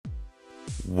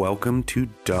Welcome to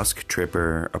Dusk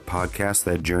Tripper, a podcast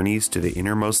that journeys to the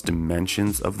innermost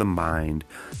dimensions of the mind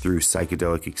through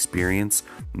psychedelic experience,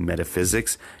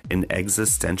 metaphysics, and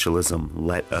existentialism.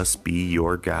 Let us be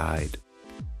your guide.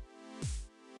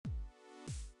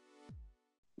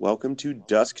 Welcome to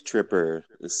Dusk Tripper.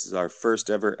 This is our first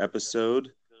ever episode.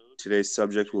 Today's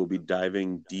subject will be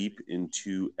diving deep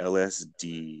into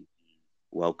LSD.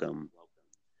 Welcome.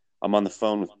 I'm on the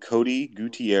phone with Cody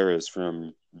Gutierrez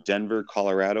from Denver,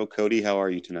 Colorado. Cody, how are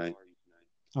you tonight?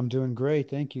 I'm doing great,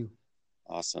 thank you.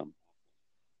 Awesome.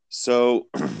 So,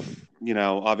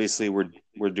 obviously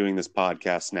we're doing this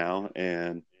podcast now,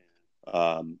 and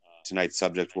tonight's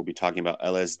subject we'll be talking about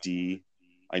LSD.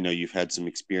 I know you've had some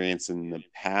experience in the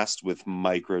past with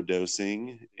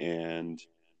microdosing and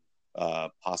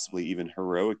possibly even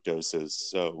heroic doses.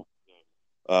 So,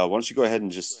 why don't you go ahead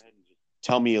and just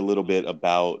tell me a little bit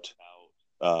about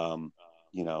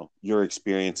your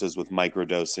experiences with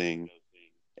microdosing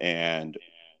and,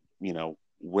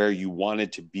 where you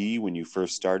wanted to be when you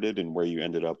first started and where you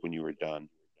ended up when you were done.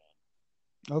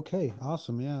 Okay,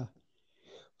 awesome, yeah.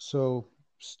 So,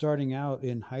 starting out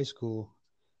in high school,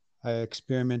 I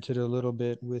experimented a little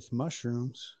bit with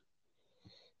mushrooms,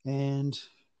 and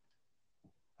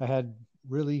I had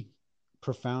really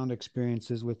profound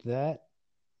experiences with that.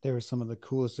 They were some of the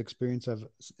coolest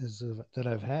that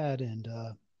I've had, and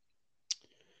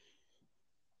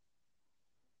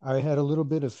I had a little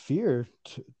bit of fear,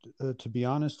 to be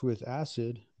honest, with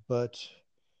acid. But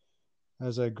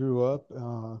as I grew up,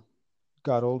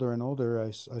 got older and older,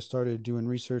 I started doing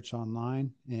research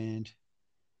online, and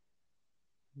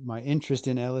my interest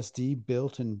in LSD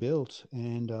built and built.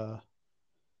 And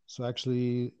so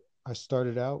actually, I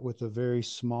started out with a very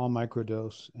small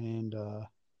microdose, and I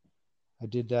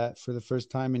did that for the first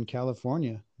time in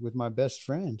California with my best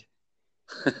friend.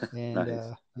 And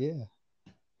Nice.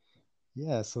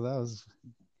 yeah, so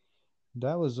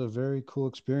that was a very cool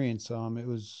experience. It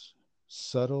was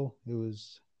subtle. I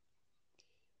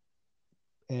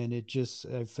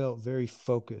felt very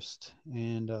focused,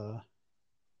 and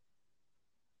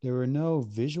there were no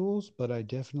visuals, but I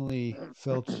definitely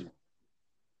felt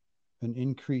an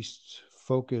increased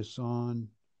focus on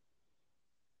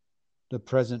the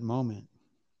present moment.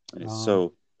 Nice. Um,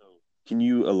 So, can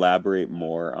you elaborate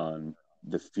more on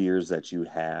the fears that you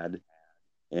had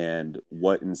and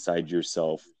what inside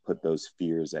yourself put those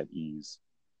fears at ease?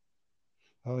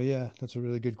 oh yeah, that's a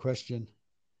really good question.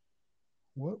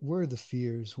 What were the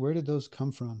fears? Where did those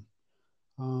come from?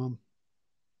 Um,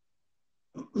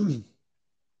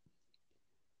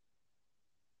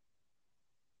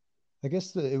 I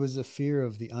guess it was a fear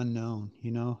of the unknown.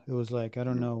 It was like, I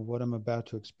don't Mhm. know what I'm about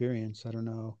to experience. I don't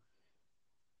know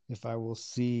if I will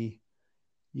see,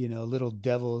 little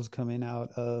devils coming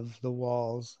out of the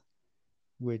walls,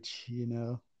 which,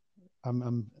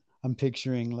 I'm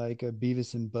picturing like a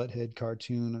Beavis and Butthead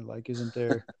cartoon, or like, isn't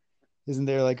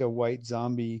there like a white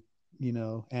zombie,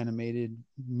 animated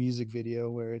music video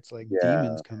where it's like Yeah,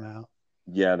 demons come out?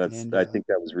 And I think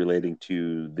that was relating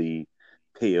to the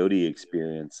peyote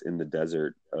experience in the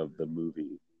desert of the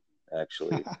movie,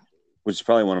 actually, which is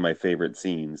probably one of my favorite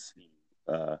scenes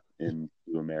in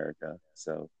New America.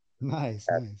 So nice,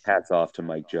 nice. hats off to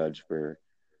Mike Judge for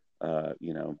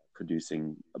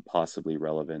producing a possibly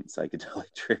relevant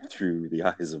psychedelic trip through the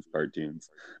eyes of cartoons.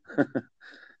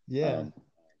 Yeah. um,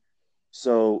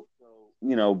 so,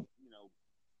 you know,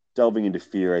 delving into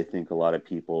fear, I think a lot of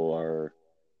people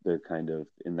they're kind of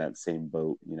in that same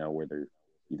boat, where they're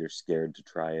either scared to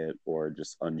try it or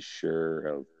just unsure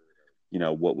of,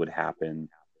 what would happen,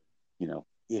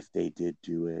 if they did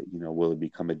do it, will it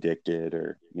become addicted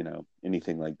or,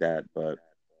 anything like that. But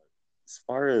as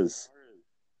far as,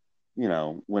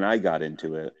 when I got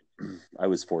into it, I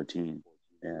was 14,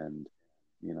 and,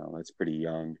 that's pretty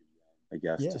young, I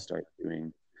guess, to Yeah. start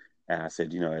doing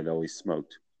acid. I'd always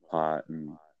smoked pot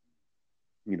and,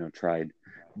 tried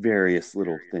various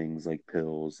little things like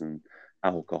pills and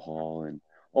alcohol and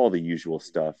all the usual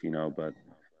stuff, but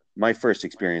my first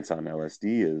experience on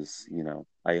LSD is,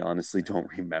 I honestly don't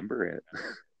remember it.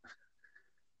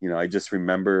 I just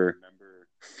remember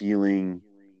feeling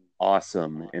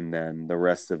awesome. And then the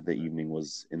rest of the evening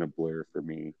was in a blur for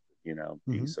me, being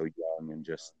Hmm. so young and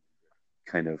just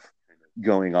kind of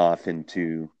going off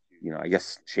into, I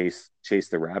guess chase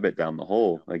the rabbit down the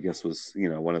hole, I guess was,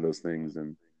 one of those things.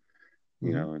 And, you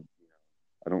Hmm. know,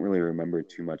 I don't really remember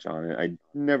too much on it. I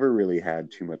never really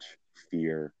had too much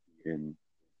fear in,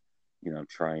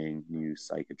 trying new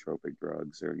psychotropic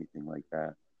drugs or anything like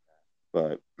that.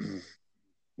 But,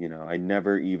 I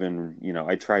never even,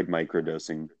 I tried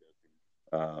microdosing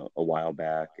a while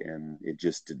back, and it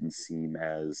just didn't seem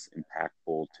as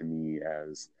impactful to me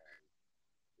as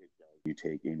you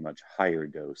take a much higher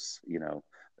dose,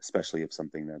 especially if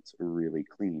something that's really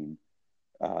clean.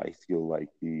 I feel like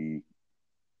the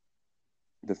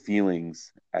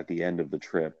feelings at the end of the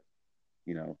trip,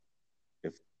 you know,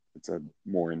 if it's a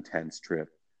more intense trip,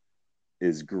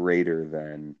 is greater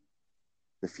than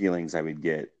the feelings I would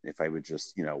get if I would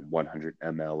just, 100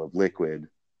 ml of liquid,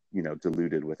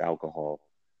 diluted with alcohol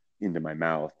into my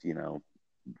mouth.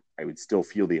 I would still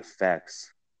feel the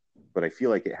effects, but I feel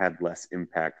like it had less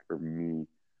impact for me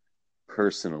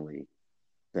personally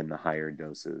than the higher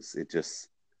doses.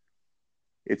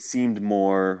 It seemed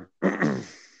more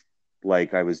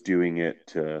like I was doing it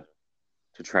to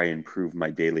try and improve my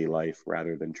daily life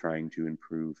rather than trying to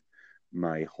improve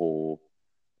my whole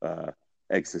uh,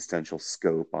 existential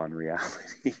scope on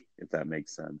reality, if that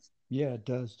makes sense. Yeah, it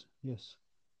does. Yes.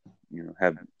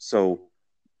 Have so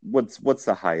what's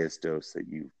the highest dose that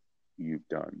you've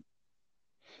done?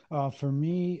 For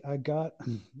me, I got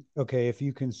okay. If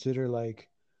you consider like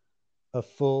a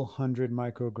full 100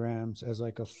 micrograms as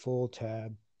like a full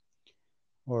tab,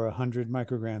 or 100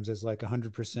 micrograms as like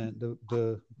 100%,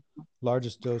 the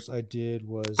largest dose I did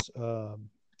was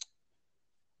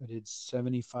I did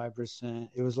 75%.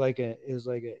 It was like a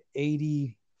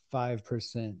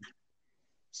 85%.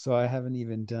 So I haven't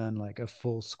even done like a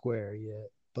full square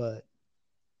yet, but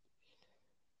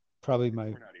probably my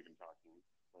We're not even talking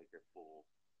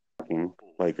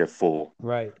like a full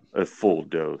right. a full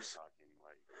dose.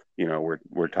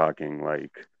 We're talking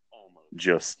like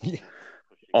just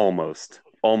almost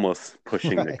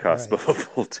pushing the Right, cusp right. of a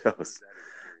full dose.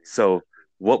 So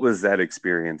what was that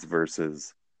experience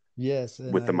versus Yes,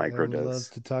 and with the I would love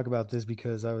microdose? to talk about this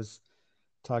because I was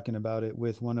talking about it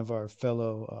with one of our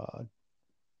fellow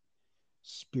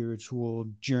spiritual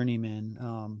journeymen,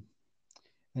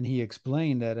 and he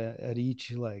explained that at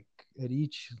each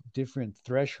different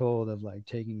threshold of like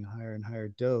taking a higher and higher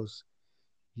dose,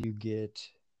 you get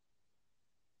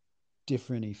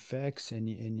different effects, and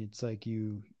it's like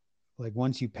you like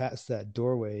once you pass that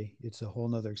doorway, it's a whole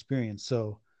nother experience.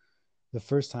 So the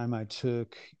first time I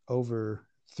took over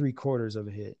 3/4 of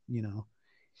a hit,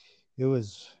 it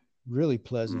was really Mm,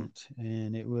 pleasant,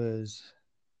 and it was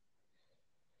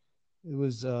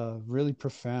really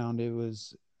profound. I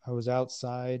was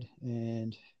outside,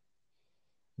 and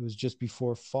it was just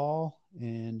before fall,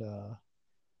 and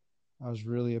I was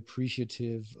really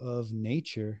appreciative of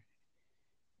nature.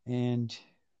 And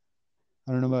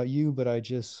I don't know about you, but I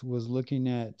just was looking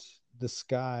at the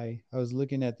sky. I was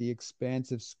looking at the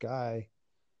expansive sky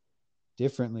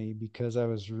differently because I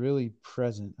was really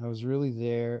present. I was really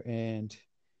there, and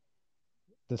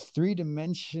the three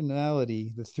dimensionality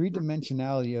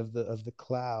of the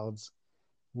clouds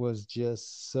was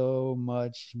just so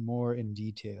much more in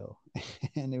detail,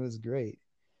 and it was great.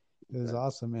 It was okay.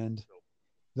 awesome, and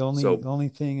the only So the only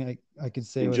thing I could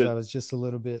say in was just I was just a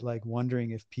little bit like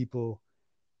wondering if people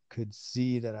could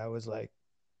see that I was like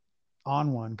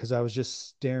on one because I was just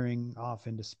staring off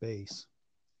into space.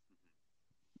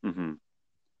 mhm.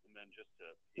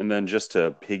 And then just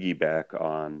to piggyback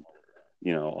on,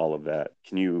 all of that,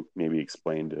 can you maybe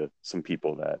explain to some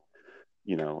people that,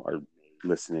 are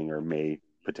listening or may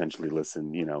potentially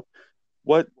listen,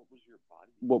 what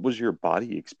what was your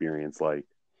body experience like?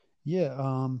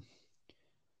 Yeah.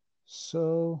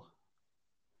 So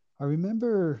I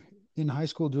remember in high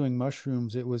school doing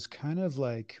mushrooms. It was kind of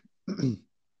like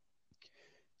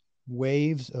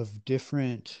waves of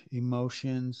different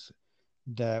emotions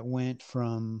that went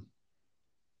from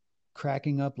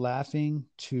cracking up laughing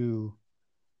to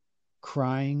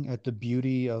crying at the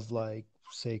beauty of like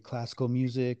say classical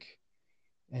music,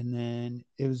 and then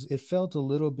it felt a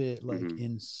little bit like Hmm.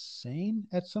 insane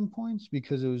at some points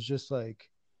because it was just like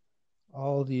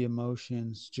all the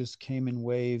emotions just came in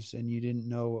waves and you didn't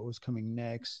know what was coming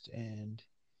next. And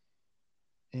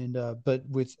but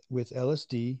with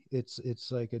LSD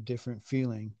it's like a different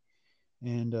feeling.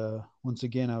 And once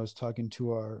again I was talking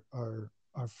to our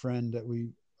friend that we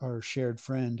our shared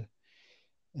friend,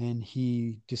 and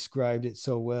he described it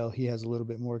so well. He has a little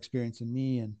bit more experience than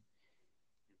me, and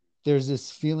there's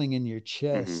this feeling in your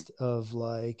Hmm. chest of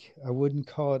like, I wouldn't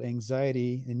call it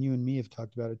anxiety, and you and me have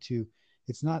talked about it too.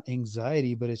 It's not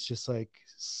anxiety, but it's just like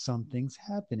something's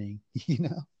happening, you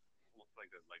know?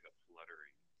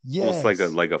 Almost like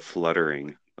a Yes.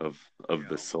 fluttering of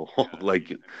the soul.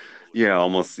 Like, yeah,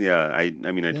 almost, yeah. I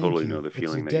mean, I Thank totally know you. the It's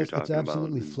feeling that you're it's talking about.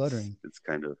 absolutely fluttering. It's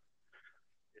kind of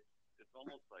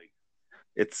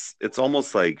it's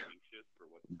almost like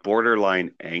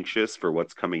borderline anxious for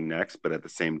what's coming next, but at the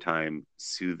same time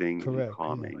soothing and Correct. Yeah.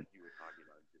 calming.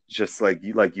 just like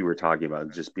you were talking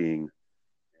about, just being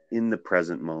in the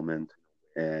present moment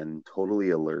and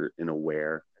totally alert and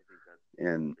aware.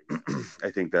 And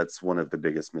I think that's one of the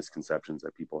biggest misconceptions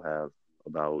that people have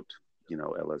about,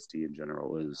 LSD in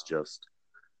general, is just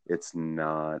it's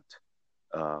not,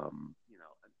 um,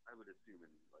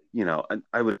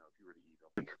 I would,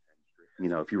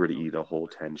 if you were to eat a whole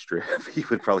 10 strip, you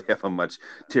would probably have a much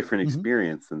different Hmm.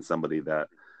 experience than somebody that,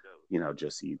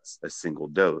 just eats a single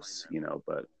dose,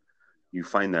 but you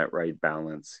find that right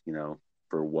balance,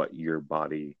 for what your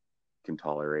body can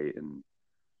tolerate and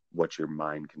what your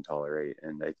mind can tolerate.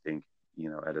 And I think,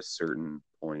 at a certain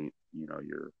point,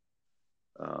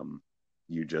 um,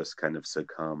 you just kind of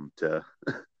succumb to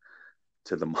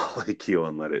the molecule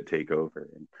and let it take over.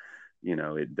 And,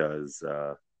 it does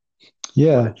what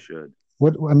Yeah. it should.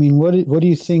 What I mean, what do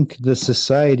you think the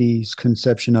society's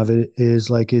conception of it is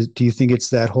like? Do you think it's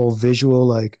that whole visual,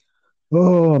 like,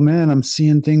 oh man, I'm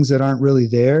seeing things that aren't really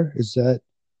there? Is that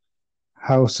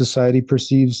how society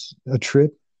perceives a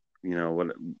trip?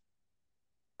 What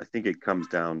I think it comes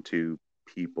down to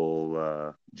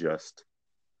people, just,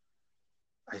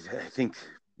 I think,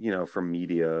 from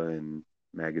media and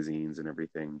magazines and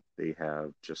everything, they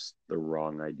have just the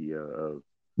wrong idea of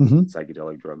Hmm.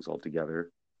 psychedelic drugs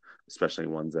altogether, especially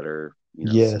ones that are,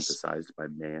 Yes. synthesized by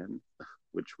man,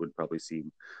 which would probably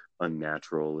seem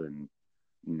unnatural and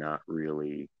not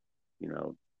really, you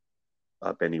know,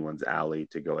 up anyone's alley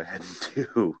to go ahead and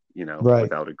do, Right.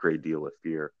 without a great deal of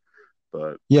fear.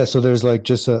 But Yeah. So there's like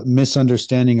just a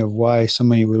misunderstanding of why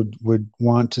somebody would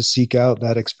want to seek out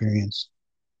that experience.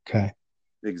 Okay.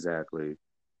 exactly,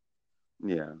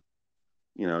 yeah,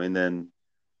 and then,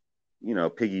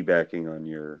 piggybacking on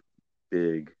your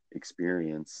big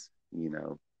experience,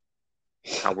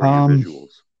 how were your Um,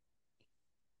 visuals?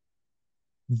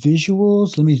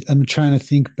 Visuals. I'm trying to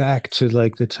think back to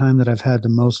like the time that I've had the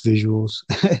most visuals.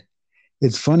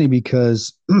 It's funny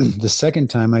because the second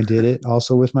time I did it,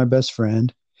 also with my best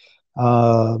friend,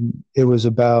 it was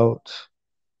about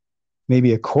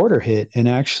maybe a quarter hit, and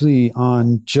actually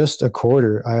on just a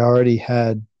quarter, I already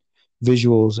had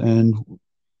visuals,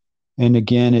 and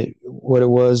again, it what it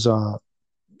was,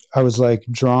 I was like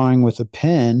drawing with a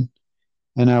pen,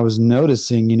 and I was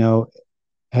noticing,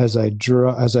 as I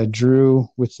drew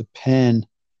with the pen,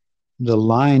 the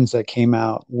lines that came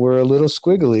out were a little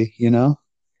squiggly.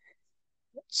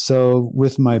 So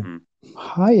with my Mm-hmm.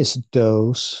 highest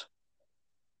dose,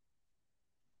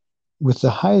 with the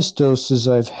highest doses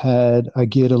I've had, I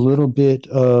get a little bit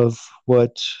of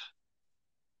what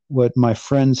my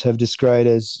friends have described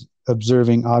as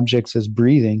observing objects as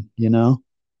breathing. Mm-hmm.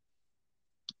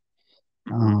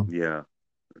 Um, Yeah,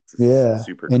 it's yeah.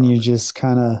 super And you common. just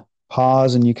kind of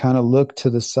pause and you kind of look to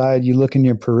the side. You look in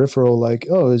your peripheral, like,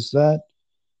 oh, is that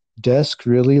desk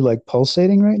really like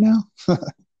pulsating right now?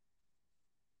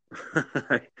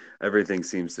 Everything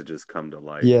seems to just come to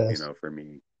life, Yes. for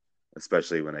me,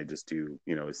 especially when I just do,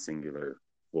 a singular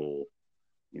full,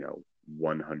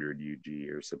 100 UG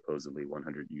or supposedly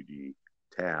 100 UG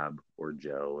tab or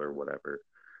gel or whatever.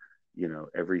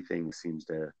 Everything seems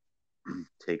to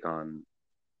take on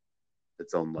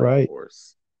its own life Right.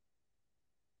 force,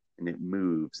 and it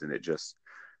moves, and it just,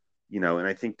 and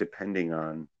I think depending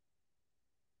on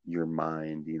your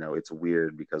mind, it's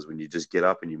weird because when you just get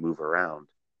up and you move around,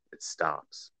 it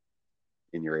stops,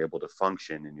 and you're able to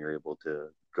function, and you're able to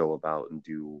go about and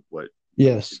do what you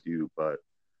need to Yes. do. But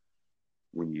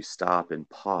when you stop and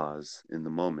pause in the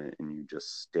moment and you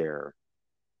just stare,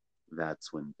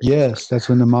 that's when things Yes. start to That's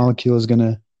when the happen. molecule is going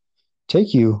to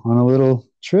take you on a little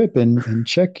trip and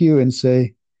check you and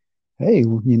say, hey,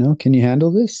 can you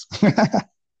handle this?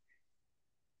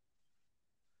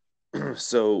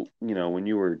 So, when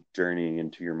you were journeying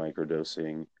into your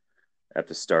microdosing at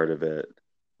the start of it,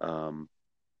 um,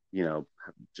 you know,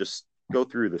 just go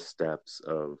through the steps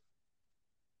of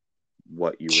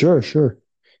what you were Sure, doing. sure.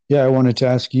 Yeah, I wanted to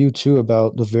ask you too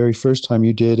about the very first time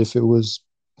you did, if it was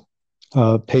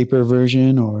a paper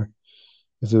version or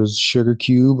if it was sugar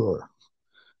cube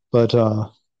but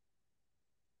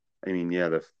I mean, yeah,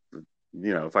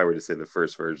 if I were to say the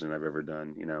first version I've ever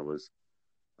done, was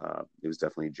it was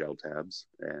definitely gel tabs,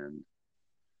 and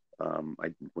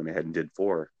I went ahead and did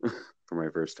four for my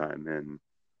first time, and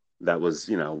that was,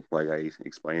 like I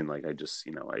explained, like I just,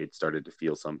 I had started to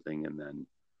feel something, and then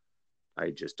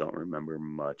I just don't remember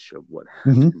much of what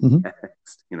mhm, happened mhm.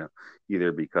 next,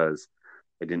 either because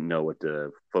I didn't know what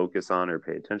to focus on or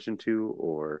pay attention to,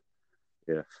 or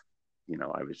if,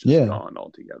 I was just Yeah. gone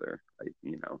altogether.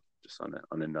 Just on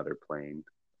another plane,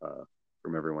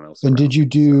 from everyone else And around me.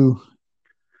 So,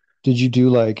 did you do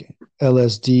like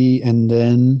LSD and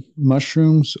then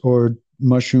mushrooms, or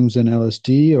mushrooms and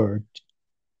LSD, or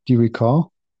do you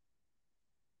recall?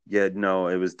 Yeah, no,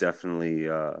 it was definitely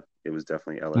I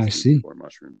LSD see. before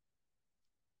mushroom.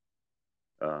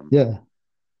 Um, Yeah,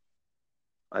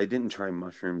 I didn't try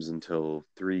mushrooms until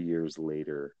 3 years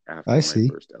later I after my see.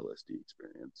 first LSD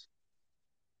experience.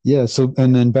 Yeah. So,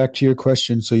 and then back to your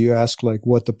question. So you asked like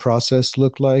what the process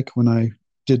looked like when I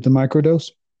did the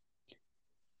microdose?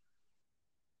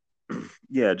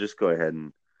 Yeah, just go ahead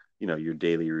and, your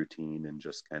daily routine and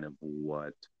just kind of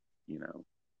you know,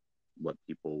 what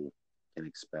people can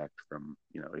expect from,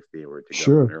 if they were to go on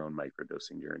Sure. their own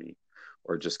microdosing journey,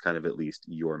 or just kind of at least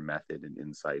your method and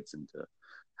insights into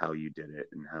how you did it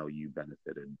and how you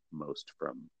benefited most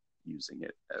from using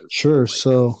it as a Sure.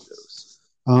 So,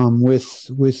 microdose.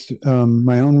 with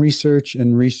my own research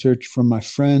and research from my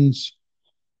friends,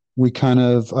 I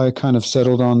kind of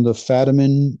settled on the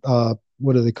Fadiman.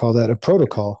 What do they call that? A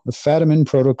protocol, the Fadiman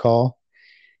protocol.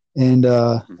 And I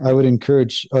Mm-hmm. would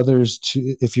encourage others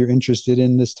to, if you're interested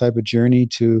in this type of journey,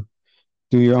 to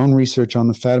do your own research on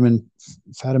the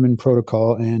Fadiman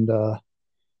protocol. And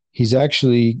he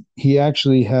actually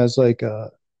has like a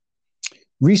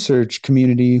research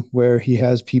community where he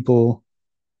has people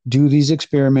do these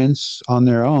experiments on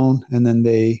their own, and then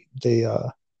they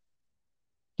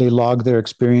log their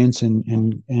experience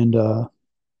and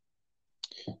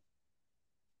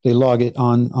they log it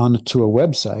on to a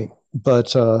website.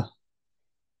 But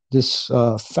this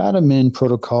Fadiman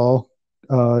protocol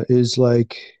is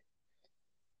like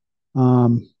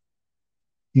um,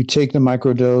 you take the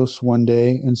microdose one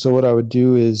day, and so what I would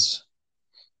do is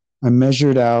I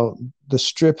measured out the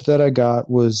strip that I got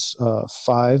was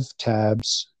 5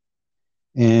 tabs,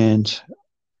 and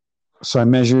so I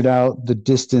measured out the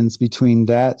distance between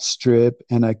that strip,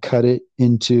 and I cut it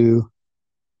into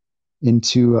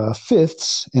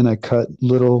fifths, and I cut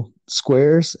little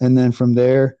squares, and then from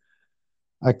there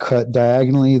I cut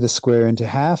diagonally the square into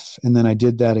half, and then I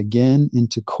did that again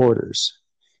into quarters.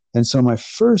 And so my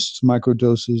first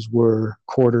microdoses were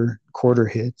quarter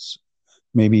hits,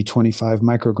 maybe 25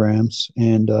 micrograms,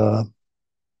 and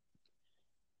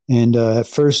at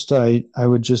first I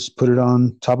would just put it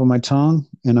on top of my tongue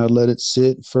and I'd let it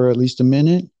sit for at least a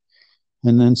minute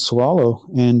and then swallow.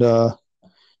 And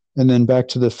then back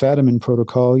to the Fadiman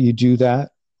protocol, you do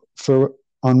that for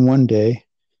on one day,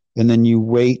 and then you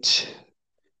wait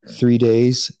 3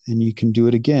 days and you can do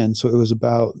it again. So it was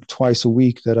about twice a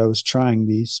week that I was trying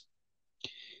these.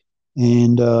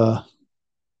 And on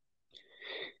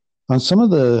some of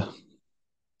the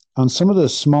on some of the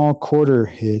small quarter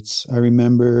hits, I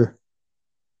remember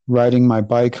riding my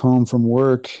bike home from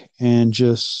work and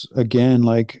just again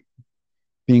like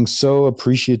being so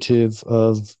appreciative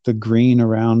of the green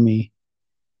around me,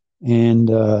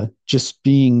 and just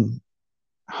being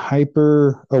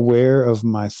hyper aware of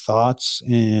my thoughts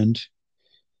and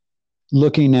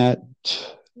looking at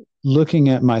looking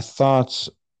at my thoughts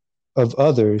of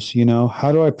others.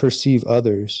 How do I perceive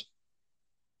others?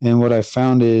 And what I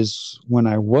found is when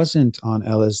I wasn't on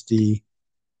LSD,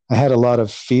 I had a lot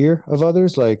of fear of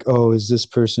others, like, oh, is this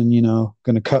person,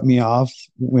 going to cut me off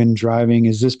when driving?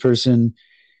 Is this person,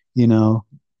 you know,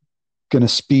 going to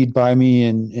speed by me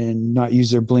and not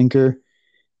use their blinker?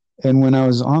 And when I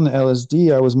was on the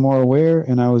LSD, I was more aware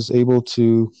and I was able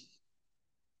to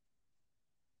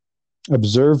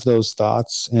observe those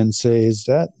thoughts and say, is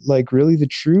that like really the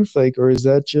truth? Like, or is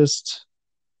that just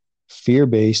fear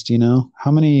based?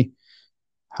 How many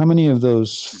of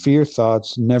those Mm-hmm. fear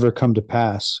thoughts never come to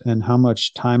pass, and how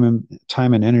much time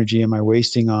and energy am I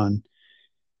wasting on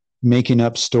making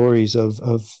up stories of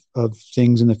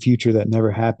things in the future that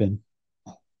never happen?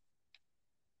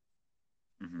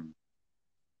 Mm-hmm.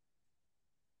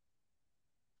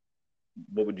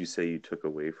 What would you say you took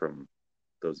away from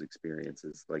those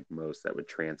experiences, like most that would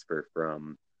transfer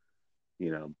from,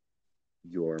 you know,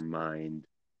 your mind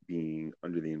being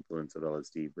under the influence of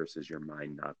LSD versus your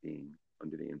mind not being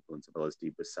under the influence of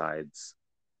LSD besides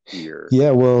fear?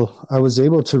 Yeah, well, I was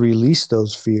able to release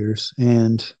those fears,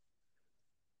 and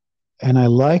I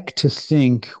like to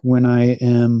think when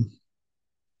I'm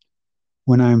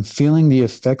feeling the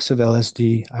effects of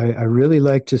LSD, I really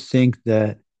like to think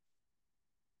that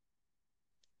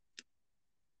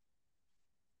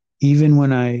even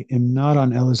when I am not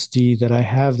on LSD, that I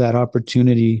have that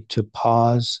opportunity to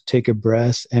pause, take a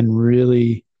breath, and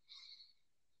really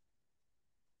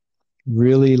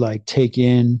like take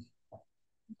in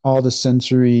all the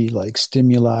sensory like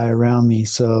stimuli around me.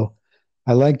 So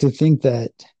I like to think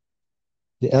that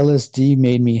the LSD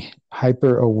made me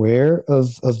hyper aware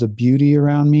of the beauty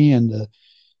around me, and the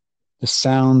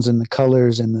sounds and the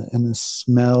colors and the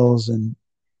smells. And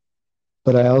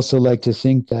but I also like to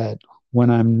think that when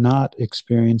I'm not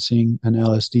experiencing an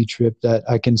LSD trip, that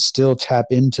I can still tap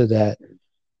into that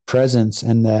presence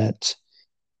and that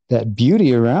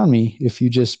beauty around me if you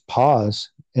just pause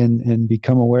and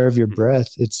become aware of your Mhm.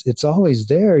 breath. It's always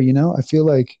there, you know. I feel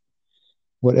like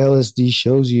what LSD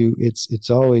shows you, it's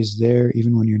always there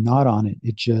even when you're not on it.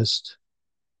 It just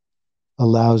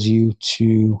allows you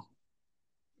to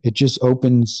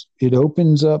it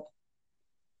opens up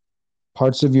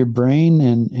parts of your brain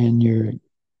and your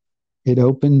it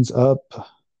opens up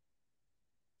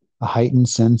a heightened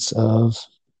sense of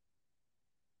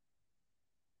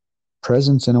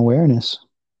presence and awareness.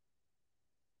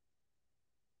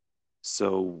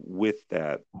 So, with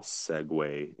that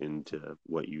segue into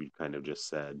what you kind of just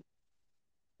said,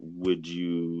 would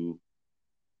you,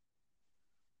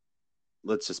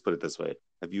 let's just put it this way,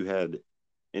 have you had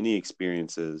any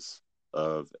experiences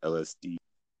of LSD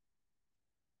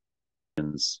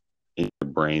in your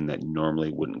brain that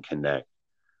normally wouldn't connect?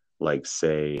 Like,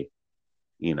 say,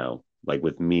 like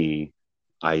with me,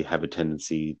 I have a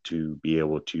tendency to be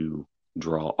able to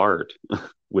draw art,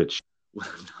 which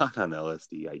not on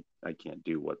LSD, I can't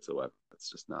do whatsoever. It's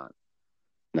just not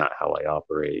how I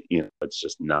operate. It's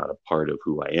just not a part of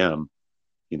who I am.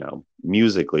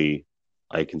 Musically,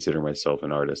 I consider myself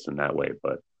an artist in that way,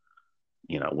 but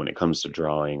when it comes to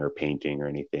drawing or painting or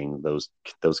anything,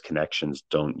 those connections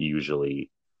don't usually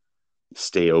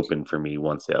stay open for me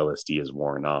once the LSD is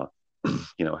worn off.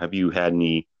 Have you had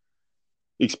any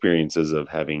experiences of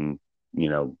having, you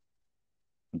know,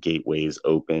 gateways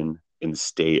open and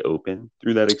stay open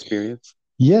through that experience?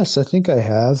 Yes, I think I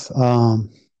have. I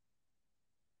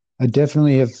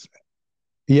definitely have.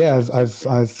 Yeah,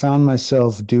 I've found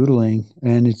myself doodling,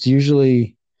 and it's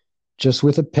usually just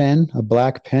with a pen, a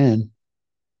black pen,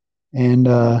 and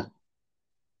Mm-hmm.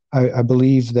 I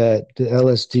believe that the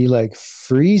LSD like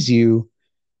frees you.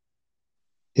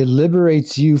 It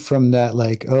liberates you from that,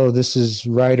 like, oh, this is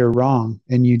right or wrong,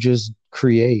 and you just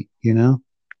create, you know.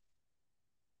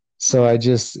 So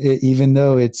Mm-hmm. even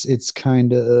though it's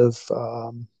kind of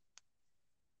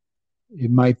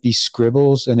it might be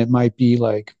scribbles and it might be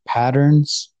like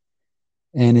patterns,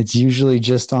 and it's usually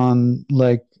just on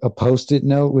like a post-it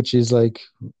note, which is like,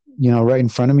 right in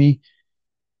front of me.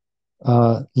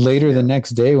 Later the Yeah.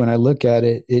 next day when I look at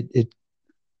it,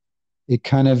 it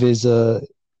kind of is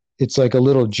it's like a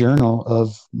little journal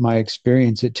of my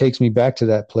experience. It takes me back to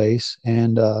that place,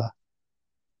 and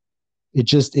it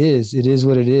just is. It is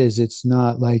what it is. It's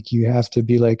not like you have to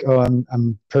be like, oh,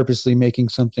 I'm purposely making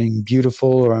something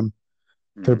beautiful, or I'm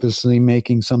Mm-hmm. purposely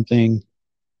making something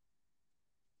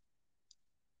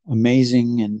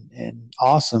amazing and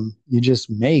awesome. You just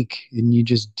make and you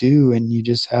just do, and you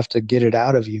just have to get it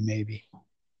out of you, maybe.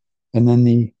 And then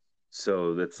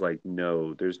So that's like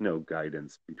no, there's no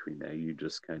guidance between that. You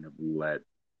just kind of let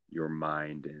your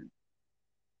mind and,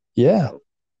 you yeah, know,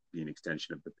 be an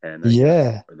extension of the pen, I guess,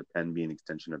 yeah. or the pen be an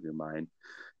extension of your mind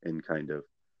and kind of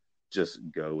just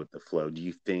go with the flow. Do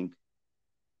you think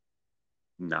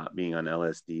not being on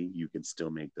LSD, you could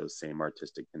still make those same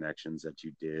artistic connections that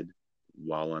you did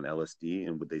while on LSD,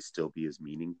 and would they still be as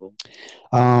meaningful?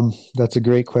 That's a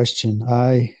great question.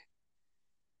 I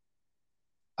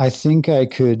think I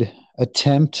could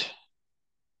attempt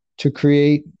to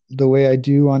create the way I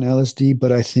do on LSD,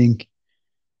 but I think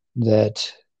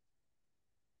that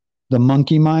the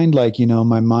monkey mind, like,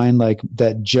 my mind, like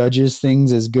that judges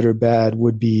things as good or bad,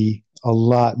 would be a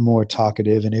lot more Mm-hmm.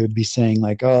 talkative, and it would be saying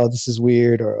like, oh, this is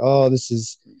weird, or oh, this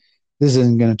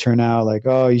isn't going to turn out, like,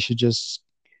 oh, you should just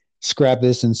scrap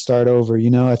this and start over.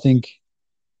 I think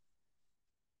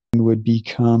it would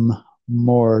become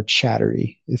more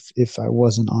chattery if I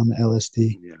wasn't on the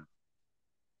LSD. Yeah.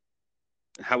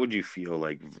 How would you feel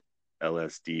like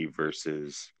LSD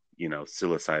versus,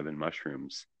 psilocybin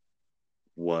mushrooms?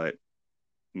 What,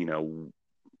 you know,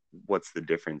 what's the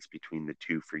difference between the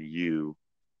two for you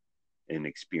in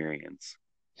experience?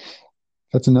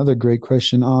 That's another great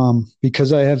question.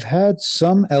 Because I have had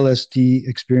some LSD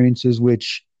experiences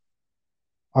which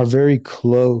are very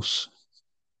close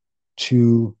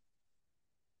to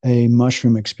a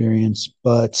mushroom experience,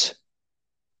 but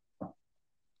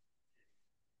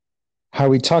how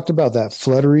we talked about that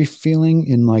fluttery feeling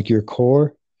in like your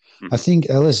core, I Mm-hmm. think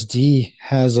LSD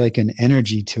has like an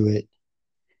energy to it,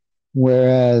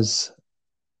 whereas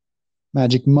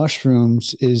magic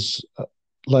mushrooms is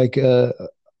like a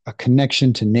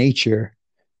connection to nature.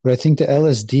 But I think the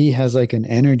LSD has like an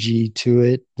energy to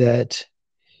it that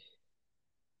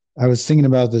I was thinking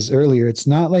about this earlier. It's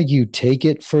not like you take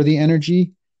it for the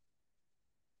energy,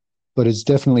 but it's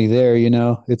definitely there, you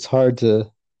know.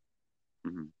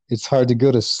 Mm-hmm. It's hard to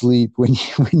go to sleep when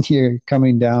when you're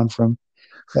coming down from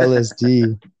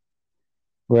LSD.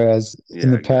 Whereas in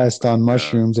Yeah, the past exactly. on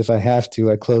mushrooms, if I have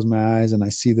to, I close my eyes and I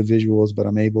see the visuals, but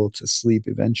I'm able to sleep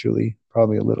eventually,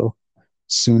 probably a little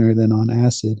sooner than on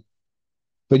acid.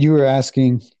 But you were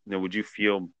asking, Now, would you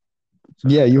feel?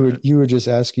 yeah, Sorry, go ahead. you were just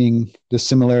asking the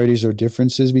similarities or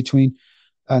differences between,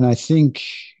 and I think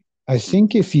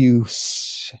if you,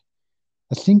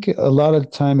 I think a lot of the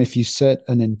time if you set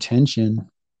an intention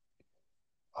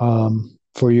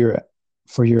for your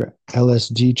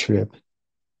LSD trip,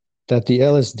 that the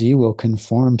LSD will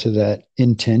conform to that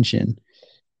intention.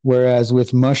 Whereas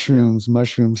with Yeah.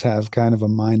 mushrooms have kind of a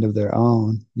mind of their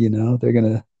own. You know, they're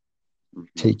gonna Hmm.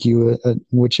 take you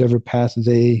whichever path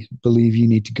they believe you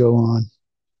need to go on.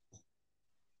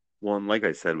 Well, and like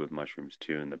I said with mushrooms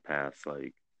too in the past,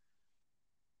 like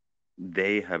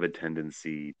they have a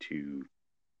tendency to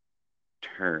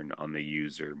turn on the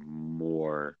user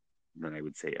more than I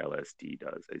would say LSD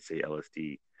does. I'd say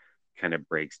LSD kind of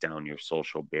breaks down your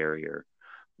social barrier,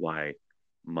 why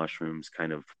mushrooms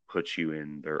kind of put you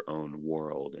in their own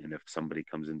world. And if somebody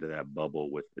comes into that bubble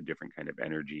with a different kind of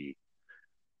energy,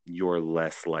 you're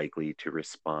less likely to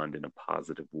respond in a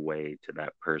positive way to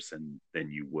that person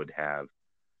than you would have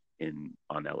in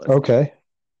on LSD. Okay,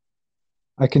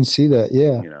 I can see that.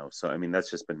 Yeah, So I mean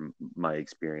that's just been my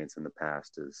experience in the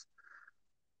past is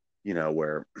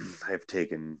where I've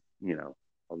taken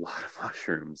a lot of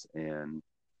mushrooms and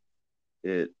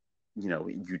it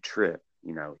you trip,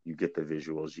 you get the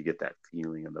visuals, you get that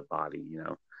feeling in the body,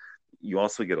 you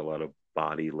also get a lot of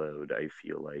body load, I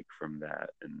feel like, from that.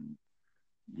 And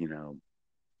you know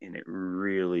and it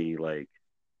really like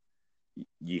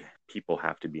you people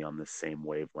have to be on the same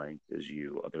wavelength as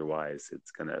you, otherwise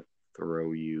it's going to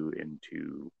throw you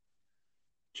into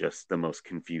just the most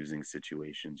confusing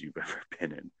situations you've ever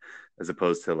been in, as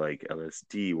opposed to like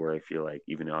LSD where I feel like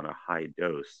even on a high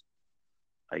dose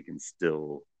I can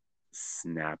still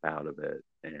snap out of it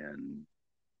and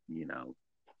you know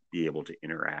be able to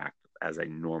interact as I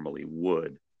normally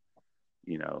would,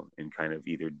 and kind of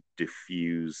either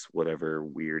diffuse whatever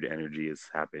weird energy is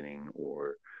happening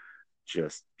or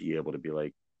just be able to be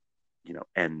like,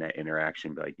 end that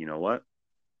interaction, be like, you know what?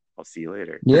 I'll see you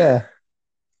later. yeah,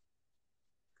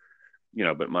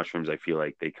 But mushrooms, I feel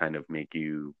like they kind of make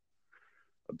you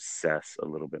obsess a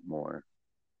little bit more.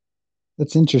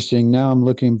 that's interesting. Now I'm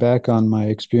looking back on my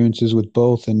experiences with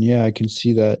both, and yeah, I can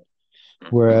see that.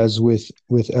 Whereas with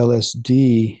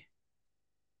LSD,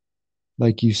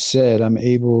 like you said, I'm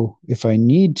able, if I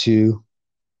need to,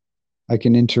 I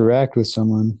can interact with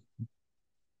someone.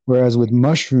 Whereas with You can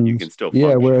mushrooms, still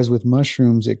yeah, whereas function. with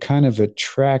mushrooms, it kind of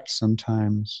attracts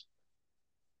sometimes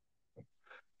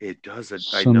It does. I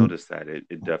some, noticed that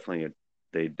it definitely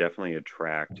they definitely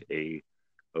attract a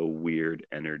weird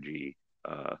energy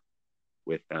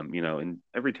with them. And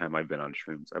every time I've been on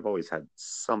shrooms, I've always had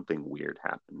something weird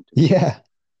happen to me. yeah,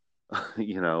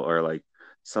 Or like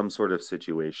some sort of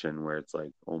situation where it's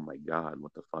like, oh my God,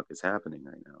 what the fuck is happening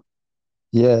right now?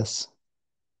 yes,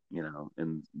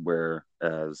 And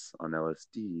whereas on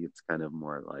LSD, it's kind of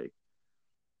more like,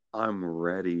 I'm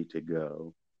ready to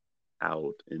go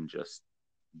out and just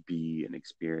be an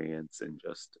experience and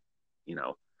just, you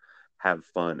know, have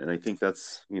fun. And I think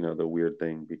that's, the weird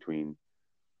thing between,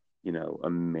 a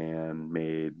man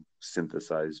made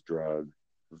synthesized drug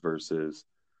versus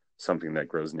something that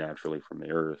grows naturally from the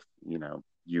earth.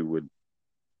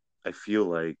 I feel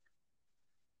like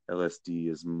LSD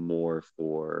is more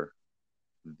for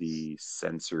the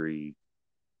sensory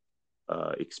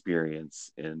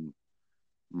experience, and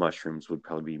mushrooms would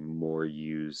probably be more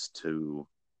used to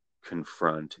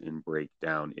confront and break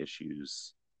down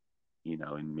issues,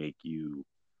 and make you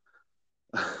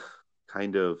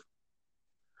kind of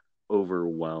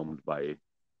overwhelmed by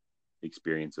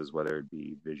experiences, whether it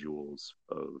be visuals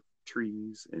of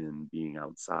trees and being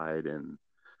outside and,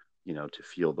 to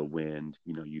feel the wind,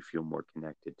 you feel more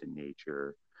connected to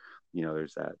nature.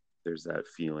 There's that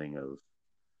feeling of,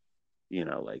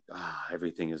 like,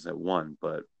 everything is at one,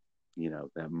 but,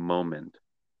 that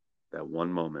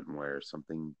one moment where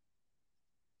something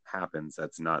happens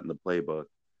that's not in the playbook,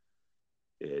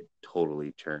 it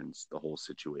totally turns the whole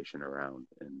situation around.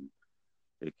 And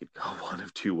it could go one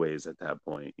of two ways at that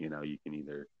point. You can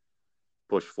either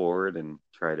push forward and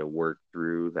try to work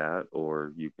through that,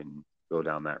 or you can go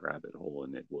down that rabbit hole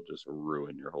and it will just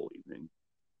ruin your whole evening.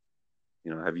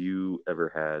 Have you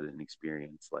ever had an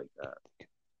experience like that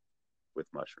with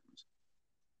mushrooms?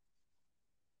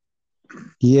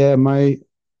 yeah. My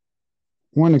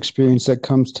one experience that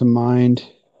comes to mind,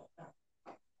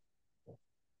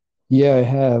 yeah, I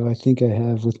have. I think I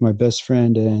have with my best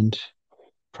friend, and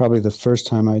probably the first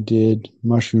time I did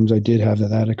mushrooms, I did have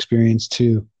that experience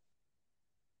too.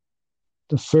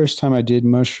 The first time I did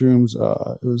mushrooms,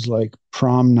 it was like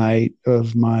prom night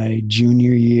of my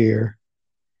junior year.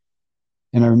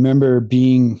 And I remember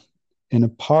being in a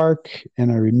park,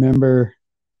 and I remember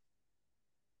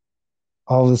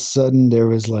all of a sudden there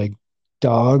was like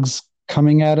dogs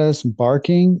coming at us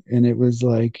barking, and it was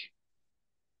like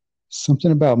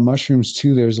something about mushrooms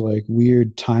too. There's like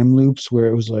weird time loops where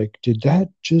it was like, did that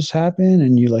just happen?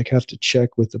 And you like have to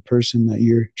check with the person that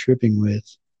you're tripping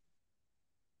with.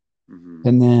 Hmm.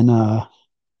 And then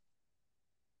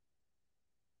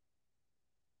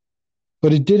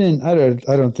but it didn't, I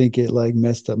don't think it like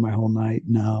messed up my whole night.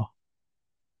 No.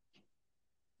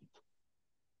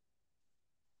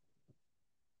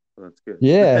 Well, that's good.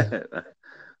 Yeah.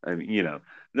 I mean,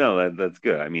 no, that's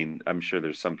good. I mean, I'm sure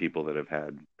there's some people that have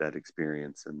had that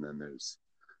experience, and then there's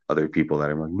other people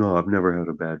that are like, no, I've never had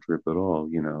a bad trip at all.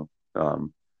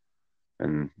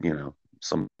 And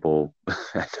some people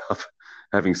end up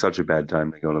having such a bad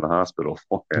time they go to the hospital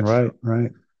for it. Right,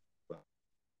 right. But,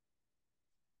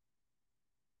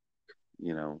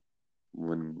 you know,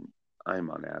 when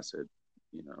I'm on acid,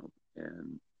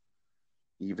 and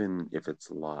even if it's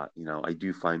a lot, I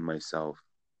do find myself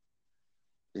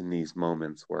in these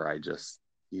moments where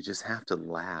you just have to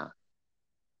laugh,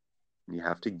 and you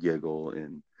have to giggle,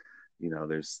 and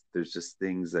there's just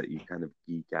things that you kind of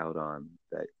geek out on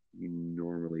that you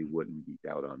normally wouldn't geek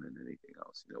out on in anything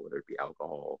else, whether it be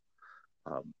alcohol,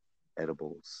 um,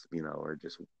 edibles, or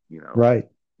just Right.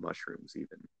 mushrooms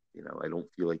even. I don't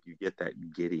feel like you get that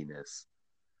giddiness.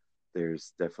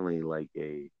 There's definitely like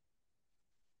a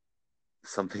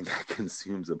something that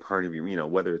consumes a part of you,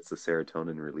 whether it's the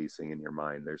serotonin releasing in your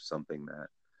mind. There's something that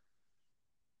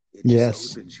it just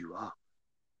Yes. opens you up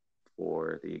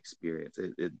for the experience.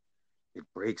 It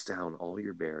breaks down all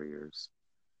your barriers,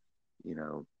 you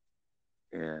know,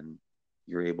 and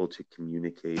you're able to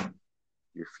communicate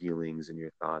your feelings and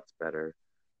your thoughts better.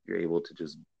 You're able to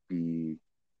just be,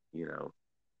 you know,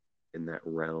 in that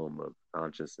realm of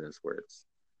consciousness where it's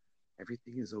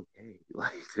everything is okay.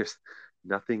 Like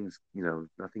nothing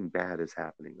bad is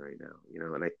happening right now,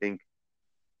 and I think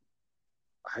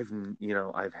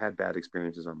I've had bad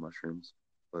experiences on mushrooms,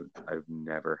 but I've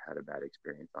never had a bad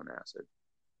experience on acid.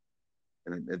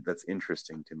 And that's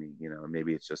interesting to me, and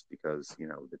maybe it's just because,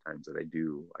 the times that I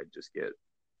do, I just get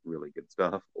really good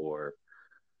stuff, or,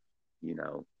 you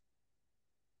know,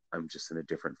 I'm just in a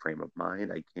different frame of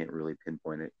mind. I can't really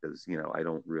pinpoint it because, I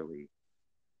don't really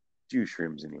do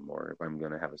shrooms anymore. If I'm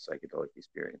going to have a psychedelic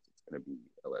experience, it's going to be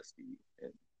LSD.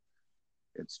 And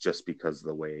it's just because of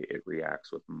the way it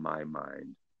reacts with my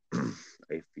mind.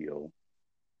 I feel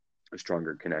a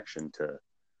stronger connection to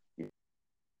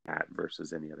that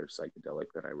versus any other psychedelic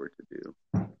that I were to do.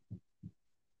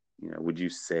 Would you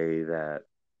say that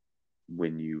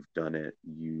when you've done it,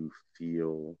 you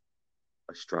feel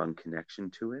a strong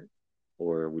connection to it?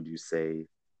 Or would you say,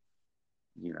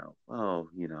 oh,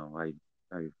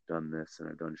 I've done this and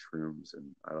I've done shrooms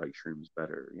and I like shrooms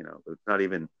better, but it's not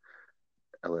even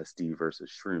LSD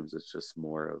versus shrooms. It's just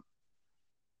more of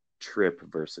trip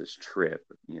versus trip.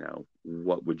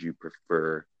 What would you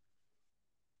prefer?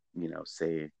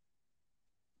 Say,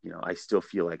 I still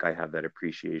feel like I have that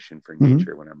appreciation for Hmm.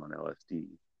 nature when I'm on LSD,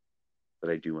 but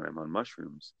I do when I'm on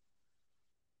mushrooms.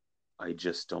 I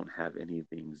just don't have any of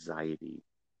the anxiety.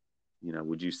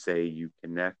 Would you say you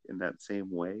connect in that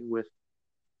same way with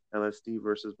LSD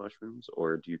versus mushrooms,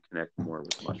 or do you connect more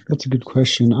with That's mushrooms a good versus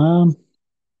question. LSD?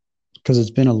 Because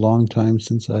it's been a long time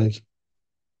since I've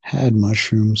had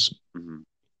mushrooms. Mm-hmm.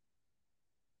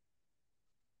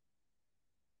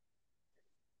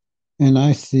 And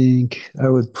I think I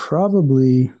would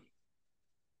probably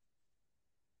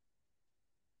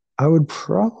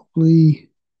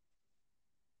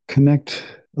connect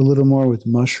a little more with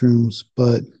mushrooms,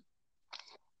 but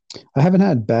I haven't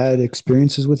had bad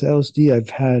experiences with LSD. I've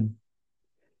had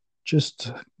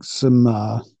just some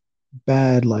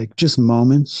bad, like just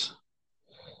moments.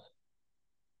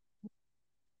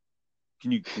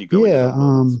 Can you go into Yeah, those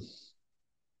moments?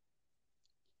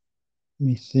 let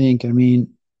me think. I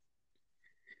mean,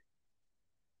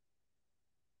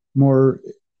 more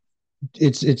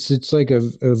it's like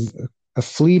a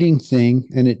fleeting thing,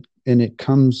 and it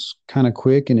comes kind of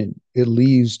quick, and it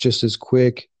leaves just as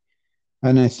quick.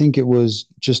 And I think it was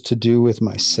just to do with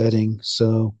my Mm-hmm. setting.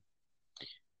 So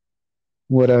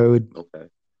what I would Okay.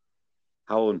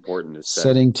 How important is setting?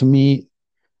 setting to me,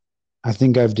 I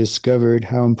think I've discovered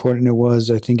how important it was.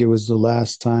 I think it was the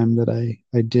last time that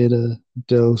I did a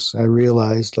dose. I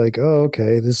realized like, oh,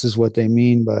 okay, this is what they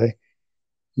mean by,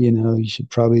 you should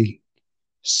probably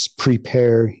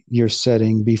prepare your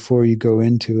setting before you go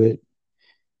into it,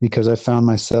 because I found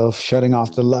myself shutting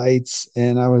off the Mm-hmm. lights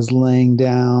and I was laying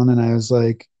down and I was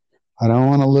like, I don't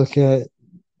want to look at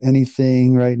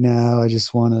anything right now. I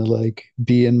just want to like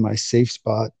be in my safe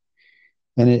spot.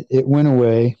 And it went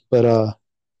away. But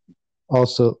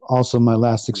also my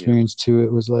last Yeah. experience to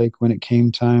it was like when it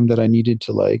came time that I needed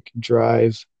to like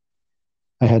drive,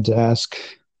 I had to ask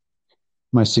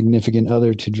my significant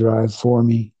other to drive for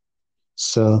me.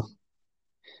 So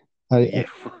I Yeah.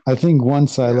 I think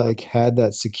once I Yeah. like had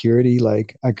that security,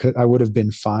 like I would have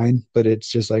been fine, but it's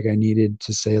just like I needed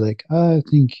to say like, I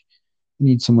think I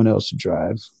need someone else to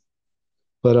drive.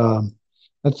 But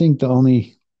I think the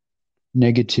only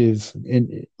negative,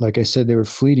 and like I said, they were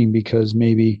fleeting because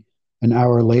maybe an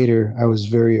hour later I was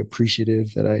very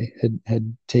appreciative that I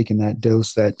had taken that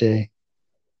dose that day.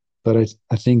 But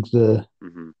I think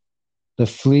Mm-hmm. the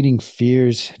fleeting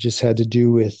fears just had to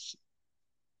do with,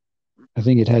 I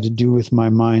think it had to do with my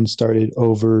mind started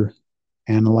over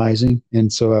analyzing.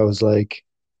 And so I was like,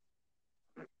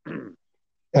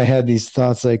 I had these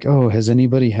thoughts like, oh, has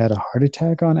anybody had a heart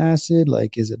attack on acid?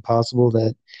 Like, is it possible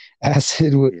that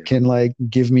acid Yeah. can like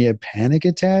give me a panic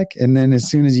attack? And then as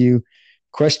soon as you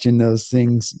question those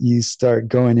things, you start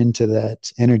going into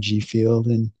that energy field,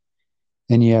 and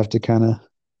you have to kind of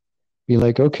be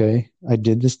like, okay, I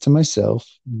did this to myself.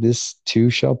 This too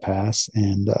shall pass.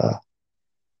 And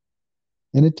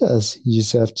it does. You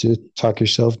just have to talk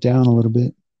yourself down a little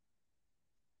bit.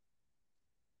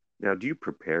 Now, do you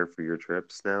prepare for your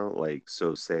trips now? Like,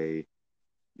 so say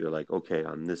you're like, okay,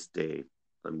 on this day,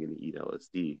 I'm going to eat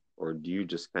LSD, or do you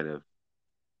just kind of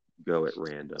go at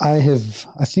random? I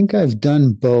think I've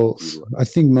done both. You I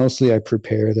think mostly I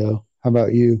prepare though. How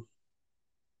about you?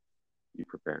 you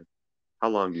prepare. How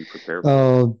long do you prepare for?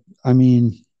 Oh, I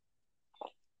mean,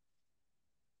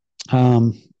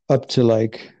 um, up to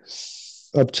like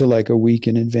a week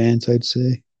in advance, I'd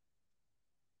say.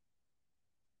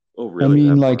 Oh, I really?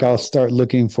 mean, That like far I'll out? start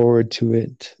looking forward to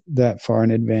it that far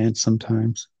in advance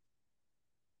sometimes.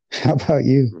 How about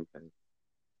you? Okay.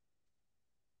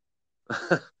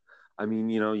 I mean,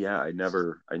 yeah, I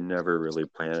never really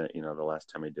plan it. The last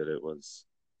time I did it was,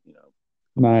 a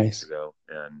couple weeks Nice. ago,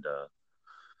 and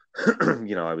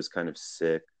I was kind of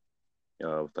sick,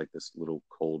 with like this little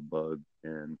cold bug,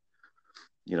 and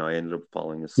I ended up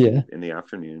falling Yeah. asleep in the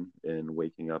afternoon and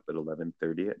waking up at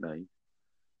 11:30 at night,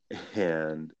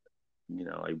 and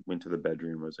I went to the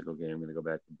bedroom. I was like, okay, I'm gonna go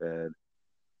back to bed.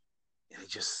 And it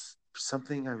just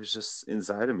something I was just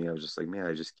inside of me. I was just like, man,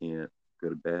 I just can't go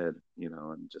to bed.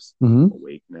 I'm just Hmm.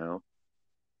 awake now.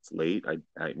 It's late. I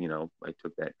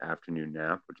took that afternoon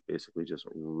nap, which basically just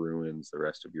ruins the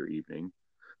rest of your evening.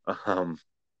 Um,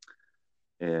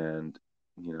 and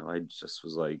I just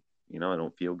was like, I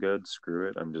don't feel good. Screw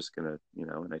it. I'm just gonna,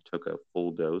 and I took a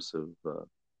full dose of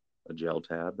a gel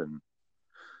tab, and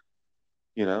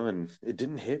it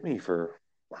didn't hit me for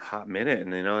a hot minute.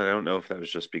 And I don't know if that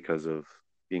was just because of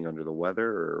being under the weather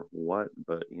or what,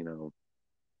 but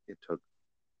it took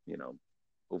you know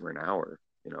over an hour,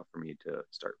 for me to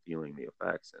start feeling the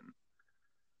effects.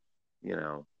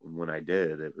 And when I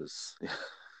did, it was,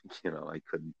 I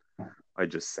couldn't. I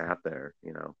just sat there,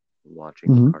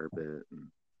 watching the Hmm. carpet,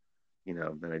 and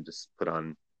then I just put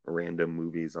on random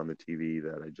movies on the TV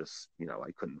that I just,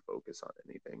 I couldn't focus on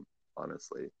anything,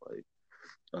 honestly, like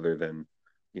other than,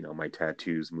 my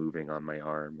tattoos moving on my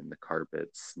arm and the carpet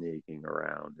snaking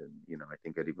around. And, I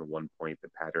think at even one point, the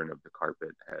pattern of the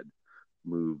carpet had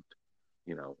moved,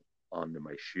 you know, onto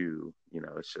my shoe.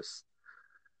 It's just,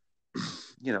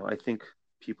 I think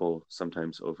people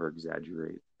sometimes over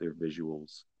exaggerate their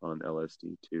visuals on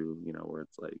LSD too, where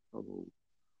it's like, oh,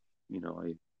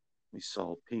 I we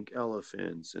saw pink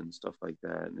elephants and stuff like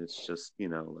that. And it's just,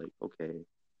 like, okay,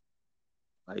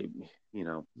 I,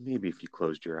 maybe if you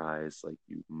closed your eyes, like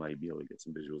you might be able to get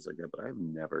some visuals like that. But I've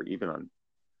never, even on,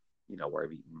 where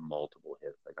I've eaten multiple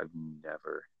hits, like I've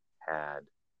never had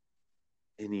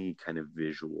any kind of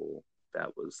visual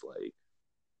that was like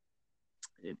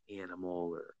an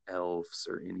animal or elves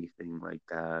or anything like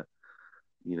that.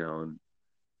 And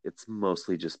it's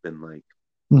mostly just been like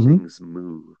Hmm. things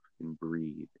move and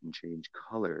breathe and change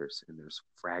colors, and there's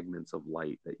fragments of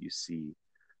light that you see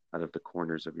out of the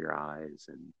corners of your eyes.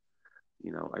 And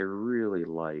I really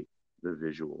like the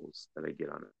visuals that I get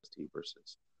on LSD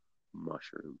versus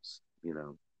mushrooms.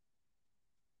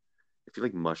 I feel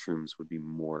like mushrooms would be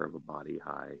more of a body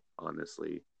high,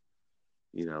 honestly.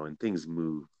 And things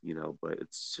move, but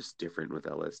it's just different with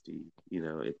LSD.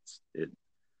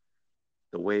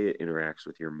 The way it interacts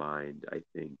with your mind, I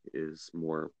think, is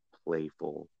more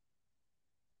playful.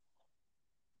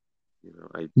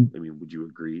 I mean, would you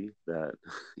agree that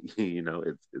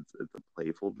it's a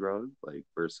playful drug, like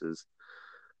versus,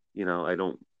 I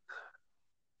don't.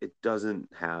 It doesn't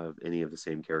have any of the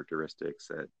same characteristics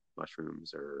that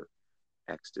mushrooms or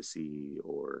ecstasy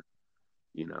or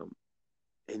you know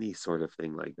any sort of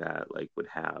thing like that like would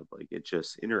have. Like it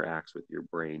just interacts with your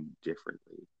brain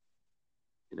differently,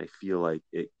 and I feel like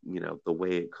the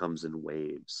way it comes in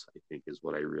waves, I think is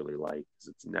what I really like, because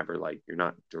it's never like you're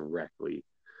not directly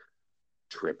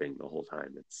tripping the whole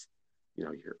time. It's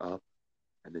you're up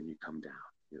and then you come down,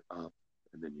 you're up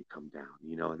and then you come down,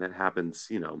 and that happens,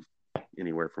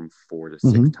 anywhere from 4 to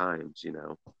 6 times,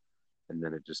 and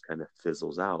then it just kind of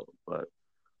fizzles out. But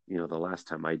the last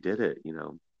time I did it,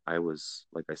 I was,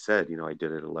 like I said, I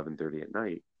did it at 11:30 at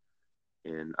night,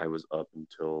 and I was up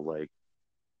until like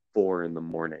 4 in the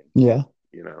morning, Yeah.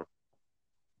 you know.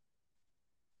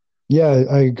 Yeah,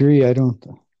 I agree. I don't,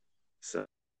 So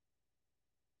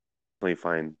I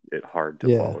find it hard to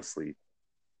yeah. fall asleep.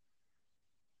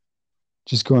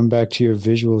 Just going back to your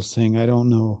visuals thing, I don't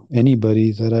know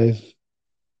anybody that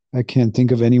I can't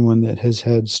think of anyone that has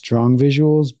had strong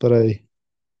visuals, but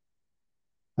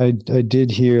I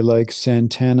did hear like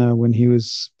Santana when he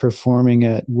was performing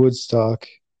at Woodstock,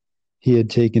 he had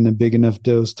taken a big enough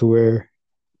dose to where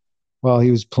while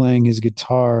he was playing his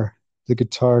guitar, the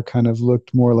guitar kind of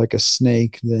looked more like a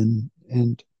snake than,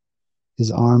 and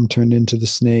his arm turned into the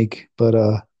snake. But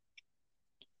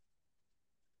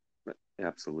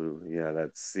Absolutely. Yeah,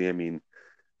 that's see, I mean,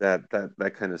 that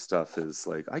kind of stuff is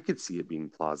like I could see it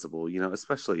being plausible,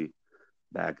 especially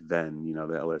back then, the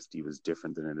LSD was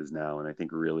different than it is now. And I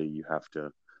think really you have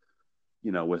to,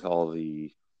 with all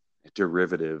the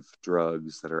derivative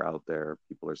drugs that are out there,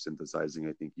 people are synthesizing,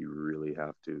 I think you really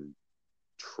have to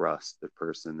trust the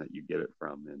person that you get it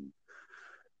from, and,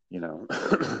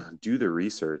 do the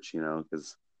research,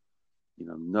 because,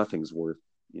 nothing's worth,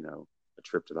 a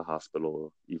trip to the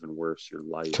hospital, even worse, your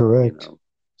life, correct.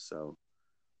 So,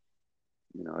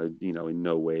 in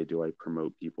no way do I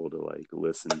promote people to like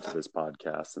listen to this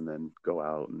podcast and then go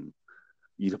out and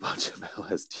eat a bunch of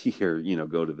LSD, or,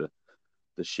 go to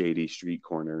the shady street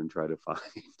corner and try to find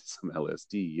some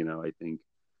LSD. I think,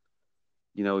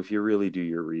 if you really do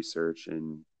your research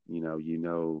and,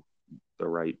 the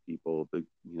right people,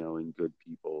 and good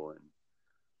people,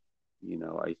 and,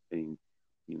 I think,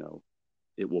 you know,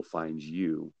 it will find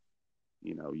you,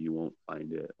 you won't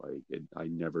find it. Like I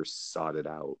never sought it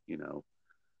out,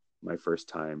 my first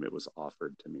time it was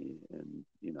offered to me, and,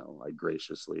 I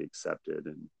graciously accepted.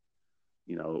 And,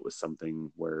 it was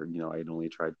something where, I had only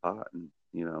tried pot, and,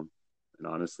 and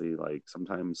honestly, like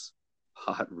sometimes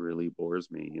pot really bores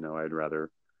me. I'd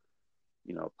rather,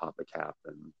 pop a cap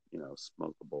than,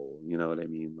 smoke a bowl. You know what I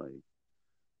mean? Like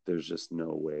there's just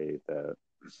no way that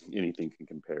anything can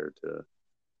compare to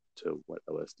what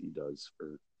LSD does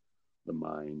for the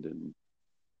mind. And,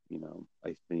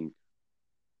 I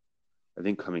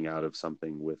think coming out of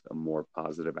something with a more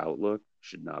positive outlook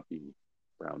should not be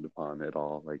frowned upon at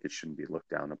all. Like it shouldn't be looked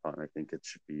down upon. I think it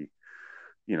should be,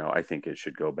 I think it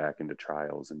should go back into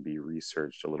trials and be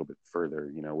researched a little bit further,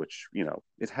 which,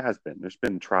 it has been. There's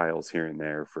been trials here and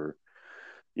there for,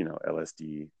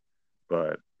 LSD,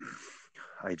 but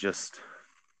I just,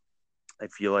 I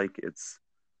feel like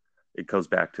it goes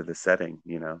back to the setting,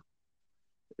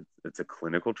 it's a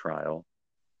clinical trial,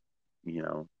 you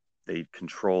know, they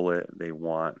control it, they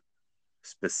want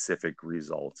specific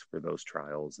results for those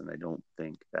trials. And I don't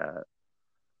think that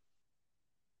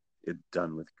it's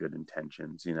done with good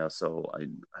intentions, so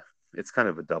it's kind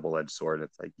of a double-edged sword.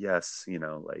 It's like, yes,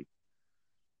 like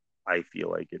I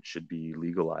feel like it should be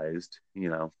legalized,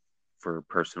 for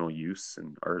personal use,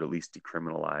 and or at least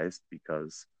decriminalized,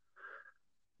 because,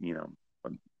 you know,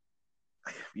 um,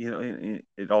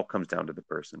 it all comes down to the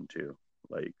person too.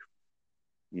 Like,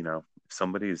 if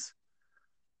somebody's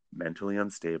mentally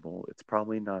unstable, it's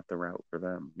probably not the route for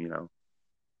them,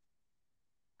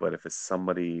 But if it's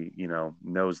somebody,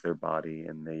 knows their body,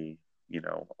 and they,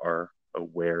 are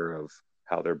aware of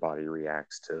how their body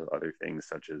reacts to other things,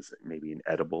 such as maybe an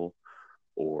edible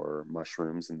or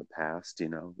mushrooms in the past,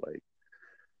 like,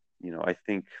 I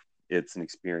think it's an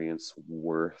experience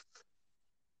worth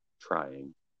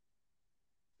trying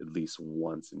at least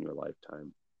once in your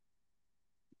lifetime,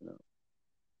 you know,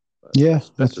 but Yeah, I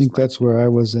that's just think my that's where I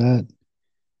opinion. was at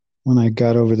when I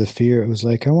got over the fear. It was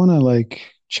like, I want to like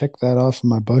check that off of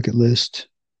my bucket list,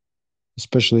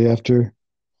 especially after,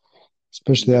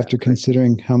 especially Yeah. after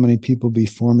considering how many people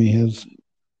before me have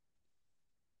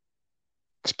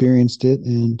experienced it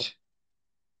and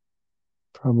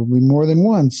probably more than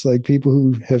once. Like people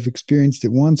who have experienced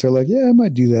it once are like, yeah, I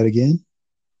might do that again.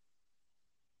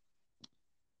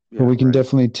 But Yeah, we can right.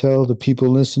 definitely tell the people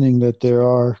listening that there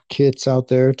are kits out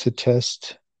there to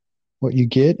test what you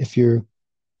get if you're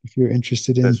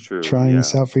interested That's in true. trying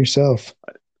this Yeah. out for yourself.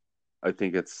 I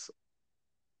think it's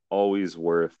always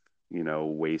worth,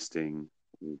 wasting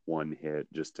one hit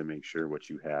just to make sure what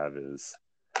you have is,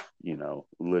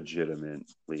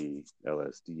 legitimately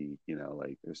LSD.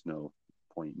 Like there's no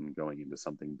point in going into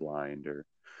something blind or,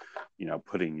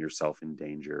 putting yourself in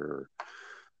danger or,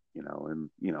 and,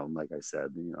 like I said,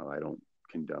 I don't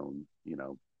condone,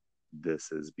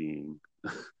 this as being,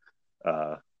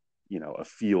 uh, a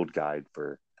field guide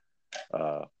for,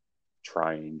 uh,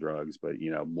 trying drugs, but,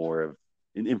 more of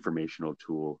an informational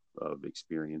tool of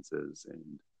experiences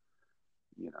and,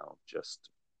 just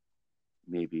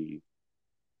maybe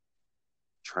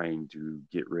trying to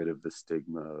get rid of the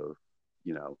stigma of,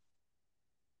 you know,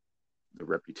 the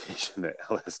reputation that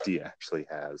LSD actually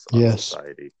has on Yes.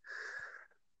 society.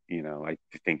 I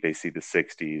think they see the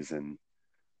 60s and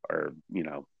are,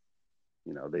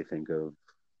 they think of,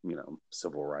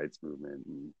 civil rights movement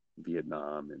and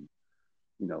Vietnam and,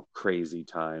 crazy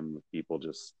time of people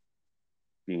just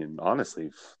being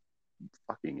honestly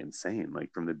fucking insane.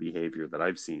 Like from the behavior that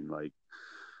I've seen, like,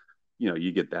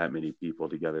 you get that many people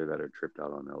together that are tripped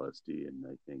out on LSD, and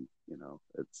I think,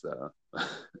 it's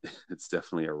it's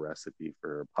definitely a recipe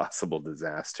for a possible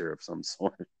disaster of some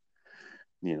sort.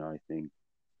 I think,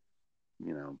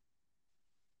 you know,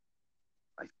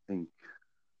 I think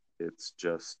it's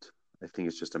just I think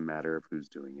it's just a matter of who's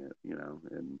doing it,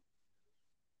 and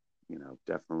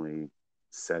definitely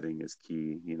setting is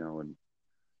key, and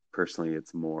personally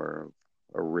it's more of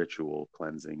a ritual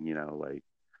cleansing, like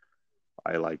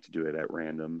I like to do it at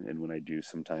random. And when I do,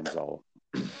 sometimes I'll,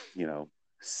 you know,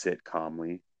 sit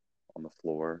calmly on the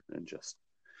floor and just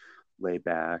lay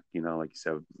back, like you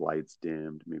said, lights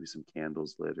dimmed, maybe some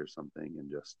candles lit or something, and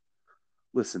just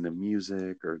listen to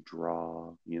music or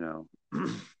draw,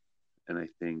 and I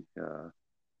think,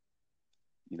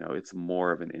 it's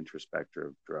more of an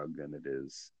introspective drug than it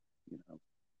is,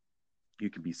 you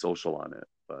can be social on it,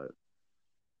 but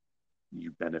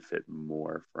you benefit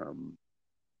more from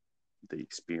the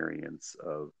experience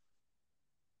of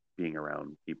being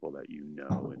around people that you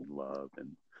know and love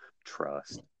and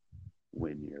trust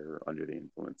when you're under the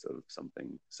influence of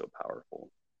something so powerful.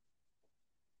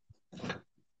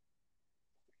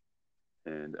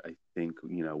 And I think,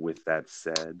 with that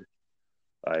said,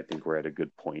 I think we're at a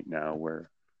good point now where,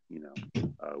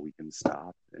 we can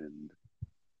stop and,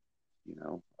 you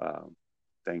know, um,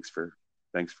 thanks for,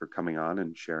 thanks for coming on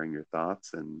and sharing your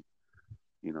thoughts. And,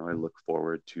 I look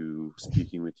forward to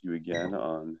speaking with you again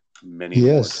on many more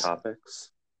Yes.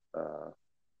 topics. Uh,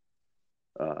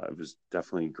 it was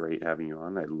definitely great having you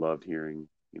on. I loved hearing,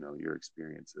 your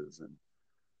experiences and,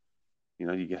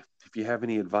 if you have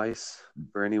any advice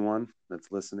for anyone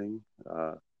that's listening,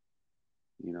 go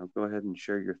ahead and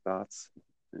share your thoughts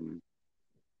and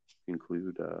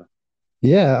conclude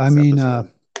Yeah, I this mean,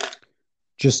 episode.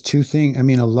 just two things. I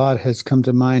mean, a lot has come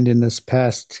to mind in this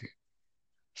past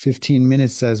 15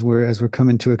 minutes as we're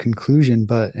coming to a conclusion,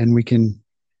 but and we can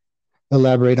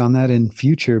elaborate on that in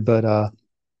future. But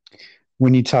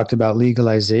when you talked about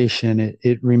legalization,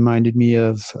 it reminded me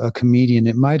of a comedian.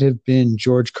 It might have been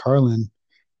George Carlin.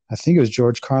 I think it was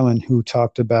George Carlin who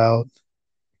talked about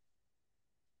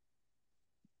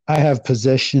I have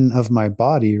possession of my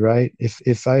body, right?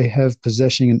 If I have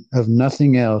possession of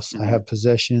nothing else, I Mm-hmm. have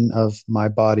possession of my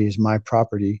body as my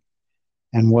property,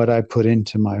 and what I put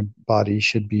into my body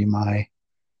should be my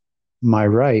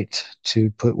right to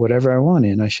put whatever I want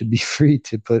in. I should be free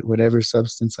to put whatever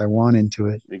substance I want into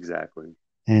it. Exactly.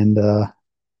 And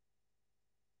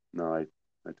No, I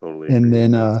totally and agree with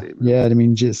then that statement. yeah, I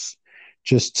mean just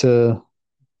to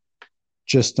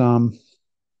just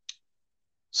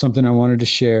something I wanted to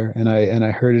share, and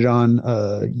I heard it on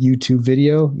a YouTube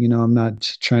video. I'm not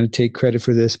trying to take credit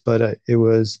for this, but it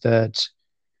was that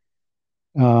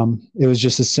it was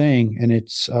just a saying, and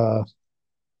it's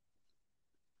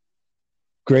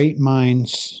great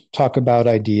minds talk about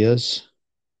ideas,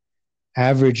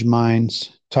 average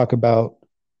minds talk about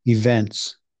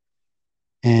events,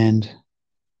 and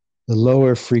the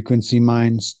lower frequency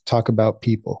minds talk about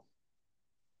people.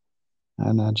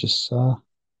 And I just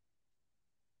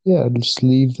yeah, just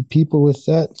leave the people with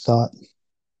that thought.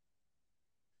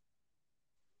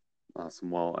 Awesome.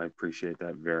 Well, I appreciate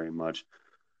that very much.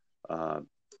 Uh,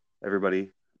 Everybody,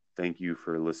 thank you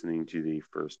for listening to the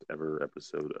first ever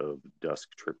episode of Dusk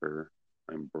Tripper.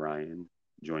 I'm Brian,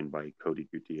 joined by Cody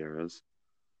Gutierrez,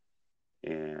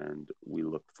 and we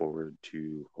look forward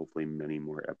to hopefully many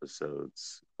more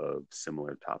episodes of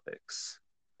similar topics.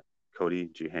 Cody,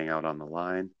 do you hang out on the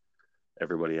line?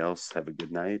 everybody else, have a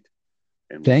good night,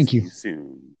 and we'll Thank see you. you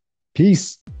soon.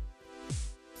 Peace.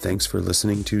 Thanks for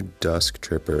listening to Dusk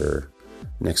Tripper.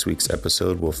 Next week's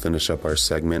episode, we'll finish up our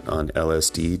segment on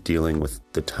LSD, dealing with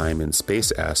the time and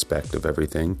space aspect of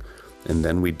everything, and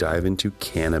then we dive into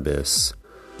cannabis.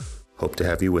 Hope to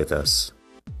have you with us.